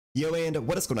Yo, and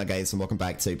what is going on, guys, and welcome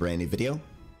back to a brand new video.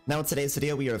 Now in today's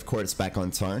video we are of course back on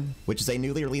Tarn, which is a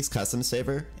newly released custom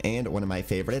server and one of my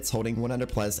favorites, holding 100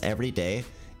 plus every day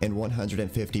and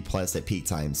 150 plus at peak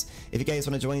times. If you guys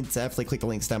want to join, definitely click the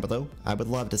links down below. I would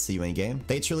love to see you in game.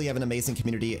 They truly have an amazing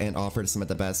community and offer some of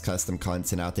the best custom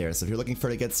content out there, so if you're looking for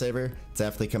a good server,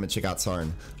 definitely come and check out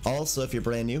Tarn. Also, if you're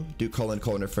brand new, do colon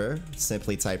refer,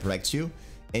 simply type RECTU,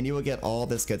 and you will get all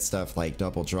this good stuff like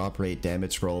double drop rate,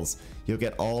 damage rolls. You'll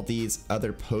get all these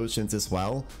other potions as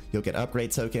well. You'll get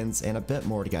upgrade tokens and a bit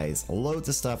more, guys. Loads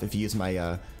of stuff if you use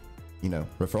my,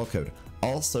 referral code.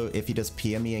 Also, if you just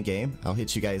PM me in game, I'll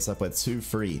hit you guys up with 2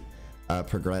 free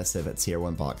progressive at tier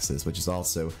 1 boxes, which is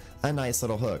also a nice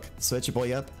little hook. So hit your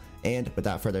boy up, and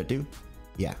without further ado,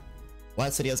 yeah.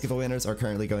 Last video's giveaway winners are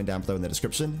currently going down below in the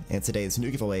description, and today's new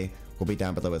giveaway will be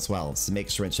down below as well, so make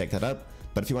sure and check that up.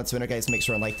 But if you want to enter, guys, make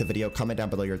sure and like the video, comment down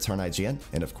below your Tarn IGN,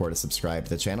 and of course subscribe to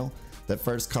the channel. The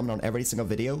first comment on every single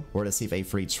video will receive a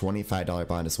free $25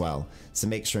 bond as well, so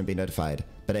make sure and be notified.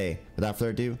 But hey, without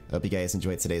further ado, I hope you guys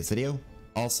enjoyed today's video.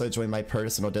 Also join my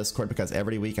personal Discord because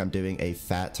every week I'm doing a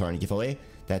fat Tarn giveaway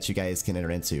that you guys can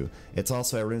enter into. It's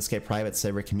also a RuneScape private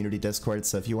server community Discord,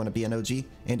 so if you want to be an OG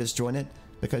and just join it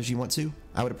because you want to,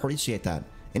 I would appreciate that.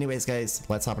 Anyways, guys,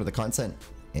 let's hop into the content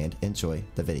and enjoy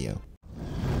the video.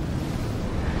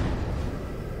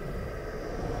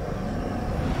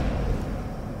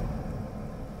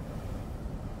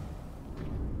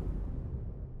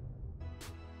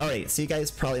 Alright, so you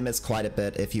guys probably missed quite a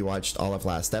bit if you watched all of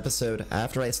last episode.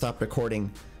 After I stopped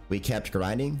recording, we kept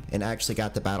grinding and actually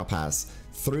got the battle pass.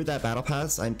 Through that battle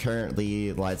pass, I'm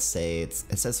currently, let's say, it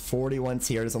says 41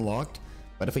 tiers unlocked.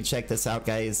 But if we check this out,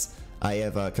 guys, I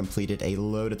have completed a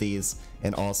load of these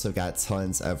and also got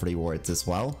tons of rewards as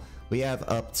well. We have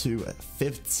up to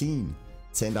 15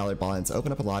 $10 bonds.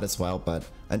 Open up a lot as well, but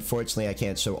unfortunately I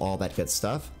can't show all that good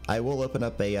stuff. I will open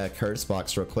up a curse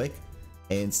box real quick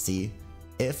and see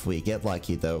if we get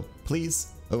lucky though.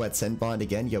 Please. Oh, at 10 bond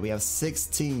again. Yo, we have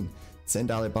 16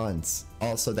 $10 bonds.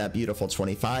 Also that beautiful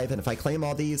 25, and if I claim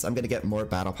all these, I'm gonna get more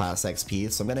battle pass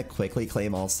XP, so I'm gonna quickly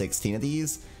claim all 16 of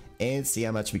these and see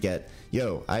how much we get.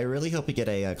 Yo, I really hope we get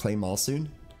a claim all soon,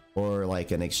 or like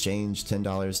an exchange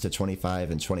 $10 to 25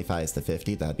 and 25s to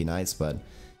 50. That'd be nice. But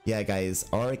yeah, guys,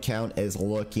 our account is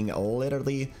looking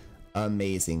literally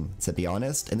amazing, to be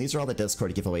honest, and these are all the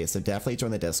Discord giveaways, so definitely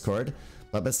join the Discord.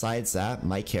 But besides that,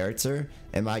 my character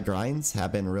and my grinds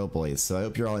have been real boys, so I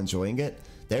hope you're all enjoying it.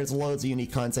 There's loads of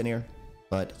unique content here,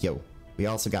 but yo, we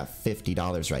also got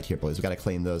 $50 right here, boys. We gotta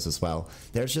claim those as well.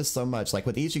 There's just so much. Like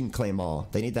with these, you can claim all.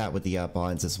 They need that with the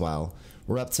bonds as well.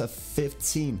 We're up to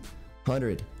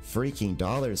 1,500 freaking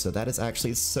dollars, so that is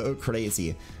actually so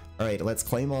crazy. All right, let's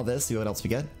claim all this. See what else we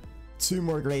get. 2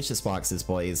 more gracious boxes,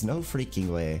 boys. No freaking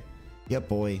way. Yep,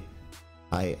 boy.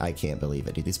 I can't believe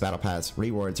it, dude. These battle pass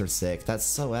rewards are sick. That's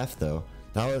so F though.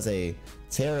 That was a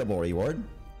terrible reward.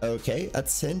 Okay, a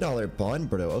 $10 bond,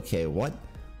 bro. Okay, what?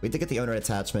 We did get the owner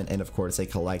attachment and of course a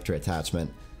collector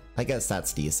attachment. I guess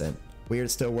that's decent. We are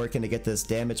still working to get this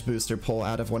damage booster pull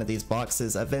out of one of these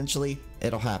boxes. Eventually,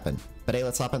 it'll happen. But hey,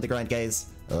 let's hop on the grind, guys.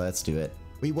 Let's do it.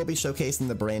 We will be showcasing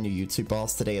the brand new YouTube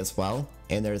boss today as well.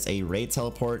 And there's a raid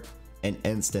teleport and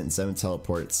instant zone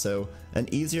teleport, so an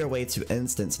easier way to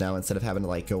instance now. Instead of having to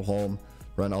like go home,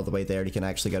 run all the way there, you can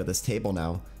actually go to this table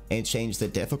now and change the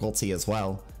difficulty as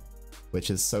well,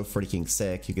 which is so freaking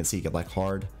sick. You can see you get like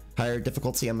higher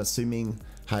difficulty, I'm assuming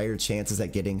higher chances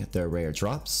at getting the rare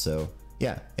drops. So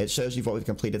yeah, it shows you what we've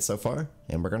completed so far,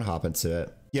 and we're gonna hop into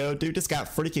it. Yo, dude just got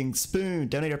freaking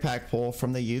spooned. Donator pack pull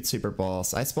from the YouTuber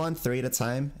boss. I spawned 3 at a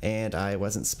time and I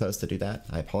wasn't supposed to do that.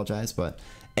 I apologize, but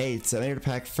hey, donator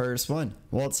pack first one.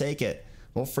 We'll take it.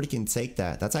 We'll freaking take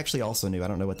that. That's actually also new. I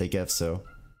don't know what they give, so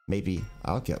maybe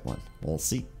I'll get one. We'll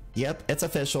see. Yep, it's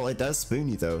official. It does spoon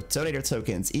you though. Donator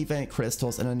tokens, event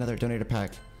crystals, and another donator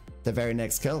pack. The very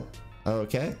next kill.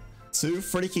 Okay. 2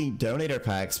 freaking donator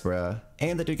packs, bruh.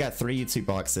 And the dude got 3 YouTube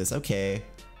boxes. Okay.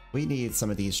 We need some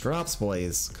of these drops,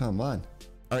 boys. Come on.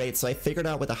 Alright, so I figured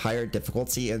out with a higher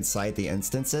difficulty inside the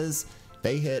instances,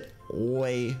 they hit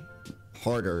way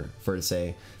harder for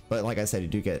say. But like I said, you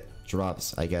do get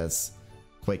drops, I guess,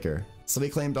 quicker. So we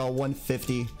claimed all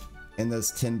 150 in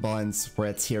those 10 bonds. We're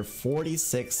at tier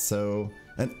 46, so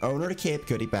an owner Cape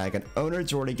goodie bag, an owner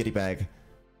Jordan goodie bag.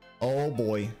 Oh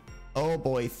boy. Oh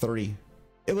boy, 3.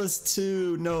 It was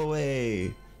 2. No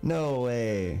way. No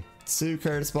way. 2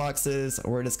 curse boxes.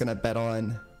 We're just gonna bet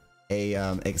on a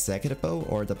executive bow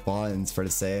or the bonds for to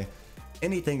say.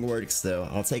 Anything works though.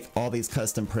 I'll take all these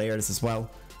custom prayers as well.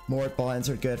 More bonds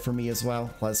are good for me as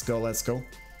well. Let's go, let's go.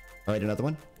 Alright, another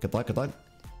one. Good luck, good luck.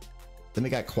 Then we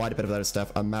got quite a bit of other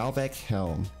stuff. A Malvec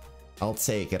helm. I'll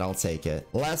take it. I'll take it.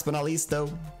 Last but not least, though,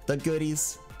 the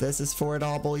goodies. This is for it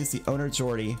all, boys. The owner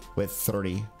Jordy with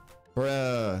 30.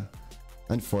 Bruh.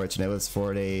 Unfortunate. It was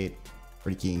for a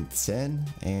freaking 10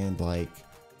 and like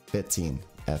 15.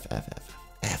 F.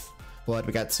 But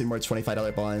we got 2 more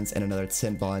 $25 bonds and another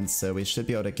 10 bonds. So we should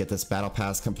be able to get this battle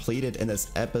pass completed in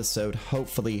this episode.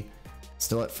 Hopefully.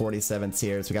 Still at 47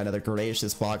 tiers. We got another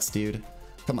gracious box, dude.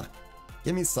 Come on.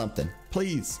 Give me something.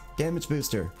 Please. Damage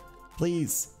booster.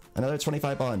 Please. Another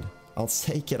 25 bond. I'll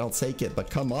take it. I'll take it. But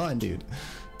come on, dude.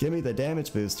 Give me the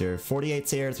damage booster. 48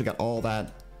 tiers. We got all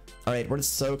that. Alright, we're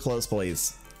just so close,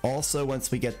 boys. Also,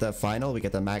 once we get the final, we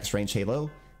get the max range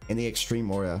halo and the extreme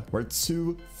aura. We're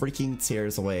 2 freaking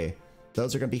tiers away.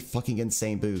 Those are going to be fucking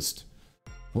insane boost.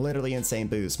 Literally insane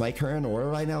boost. My current aura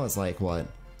right now is like, what?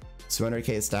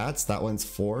 200k stats. That one's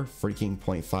 4 freaking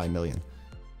 0.5 million.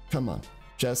 Come on.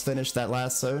 Just finished that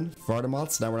last zone.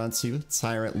 Vardamoths. Now we're on to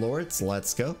Tyrant Lords.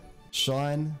 Let's go.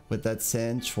 Sean with that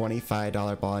 $10,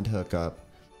 $25 bond hookup.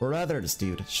 Brothers,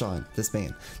 dude. Sean, this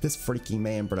man. This freaking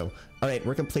man, bro. Alright,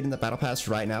 we're completing the battle pass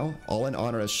right now. All in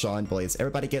honor of Sean, boys.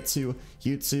 Everybody get to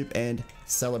YouTube and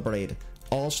celebrate.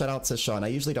 All shout out to Sean. I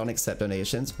usually don't accept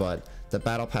donations, but the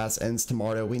battle pass ends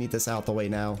tomorrow. We need this out the way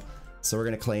now. So we're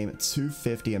going to claim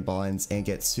 $250 in bonds and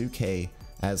get 2k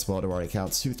as well to our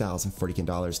account. $2,000 freaking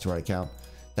dollars to our account.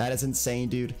 That is insane,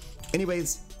 dude.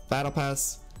 Anyways, battle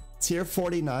pass. Tier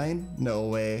 49? No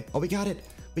way. Oh, we got it.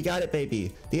 We got it,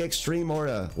 baby. The extreme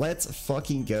aura. Let's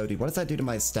fucking go, dude. What does that do to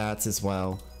my stats as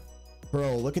well?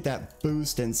 Bro, look at that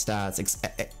boost in stats.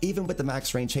 Even with the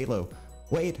max range halo.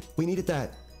 Wait, we needed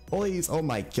that. Boys, oh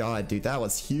my god, dude. That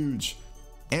was huge.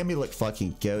 And we look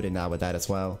fucking goated now with that as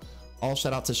well. All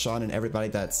shout out to Sean and everybody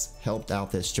that's helped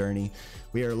out this journey.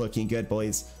 We are looking good,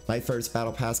 boys. My first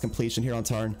battle pass completion here on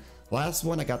Tarn. Last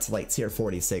one I got to like tier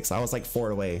 46. I was like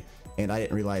 4 away and I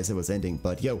didn't realize it was ending,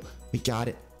 but yo, we got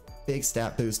it. Big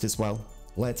stat boost as well.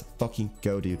 Let's fucking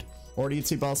go, dude. Order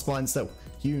YouTube all spawns, so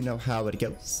you know how it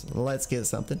goes. Let's get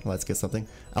something. Let's get something.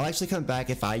 I'll actually come back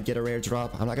if I get a rare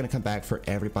drop. I'm not gonna come back for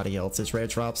everybody else's rare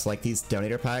drops, like these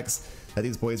donator packs that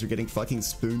these boys are getting fucking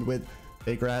spooned with.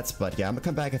 Big rats. But yeah, I'm gonna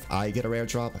come back if I get a rare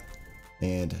drop,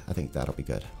 and I think that'll be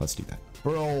good. Let's do that.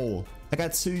 Bro, I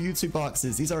got 2 YouTube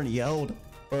boxes. These aren't yelled.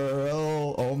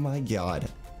 Bro, oh my god.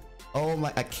 Oh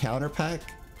my, a counter pack?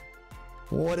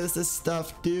 What is this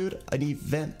stuff, dude? An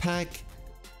event pack?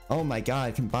 Oh my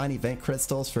god, combine event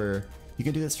crystals for... You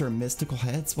can do this for mystical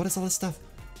heads? What is all this stuff?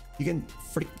 You can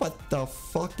freak... What the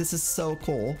fuck? This is so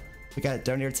cool. We got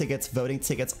donator tickets, voting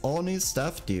tickets, all new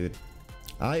stuff, dude.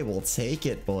 I will take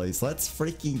it, boys. Let's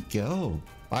freaking go.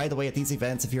 By the way, at these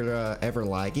events, if you're ever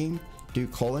lagging, do :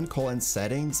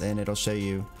 settings, and it'll show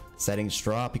you settings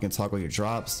drop. You can toggle your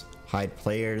drops, hide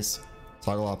players,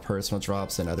 toggle all personal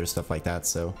drops, and other stuff like that.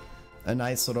 So a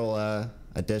nice little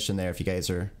addition there if you guys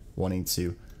are wanting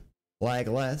to lag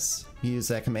less. Use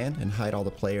that command and hide all the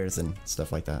players and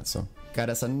stuff like that. So got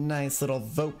us a nice little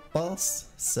vote, boss.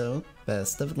 So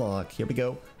best of luck. Here we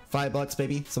go. $5,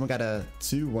 baby. Someone got a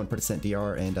 1%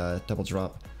 DR and double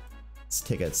drop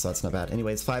tickets, so that's not bad.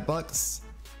 Anyways, $5.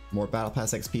 More battle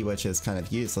pass XP, which is kind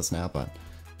of useless now, but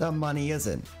the money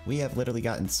isn't. We have literally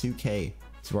gotten 2k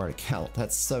to our account.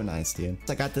 That's so nice, dude.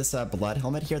 So I got this blood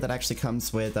helmet here that actually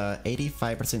comes with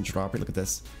 85% drop rate. Look at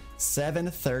this.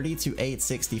 730 to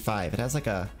 865. It has like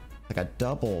a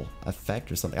double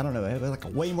effect or something. I don't know. It has like a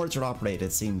way more drop rate,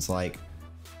 it seems like,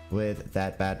 with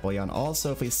that bad boy on.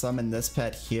 Also, if we summon this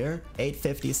pet here,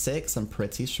 856, I'm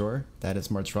pretty sure that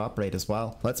is more drop rate as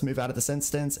well. Let's move out of this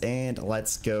instance and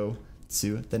let's go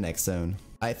to the next zone.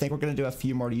 I think we're gonna do a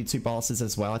few more YouTube bosses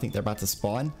as well. I think they're about to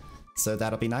spawn, so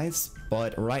that'll be nice.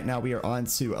 But right now we are on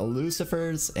to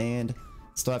Lucifer's and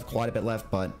still have quite a bit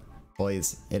left, but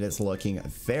boys, it is looking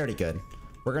very good.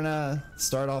 We're gonna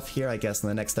start off here, I guess, in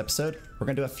the next episode. We're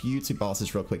gonna do a few YouTube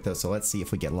bosses real quick though, so let's see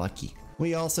if we get lucky.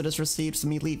 We also just received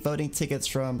some elite voting tickets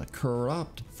from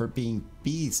Corrupt for being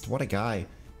beast. What a guy.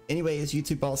 Anyways,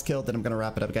 YouTube boss killed, then I'm gonna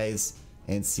wrap it up, guys,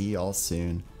 and see y'all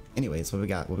soon. Anyways, what we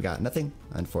got? What we got? Nothing?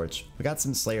 Unfortunate. We got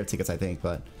some Slayer tickets, I think,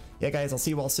 but yeah, guys, I'll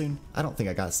see you all soon. I don't think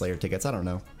I got Slayer tickets. I don't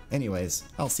know. Anyways,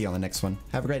 I'll see you on the next one.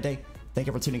 Have a great day. Thank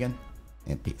you for tuning in,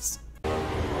 and peace.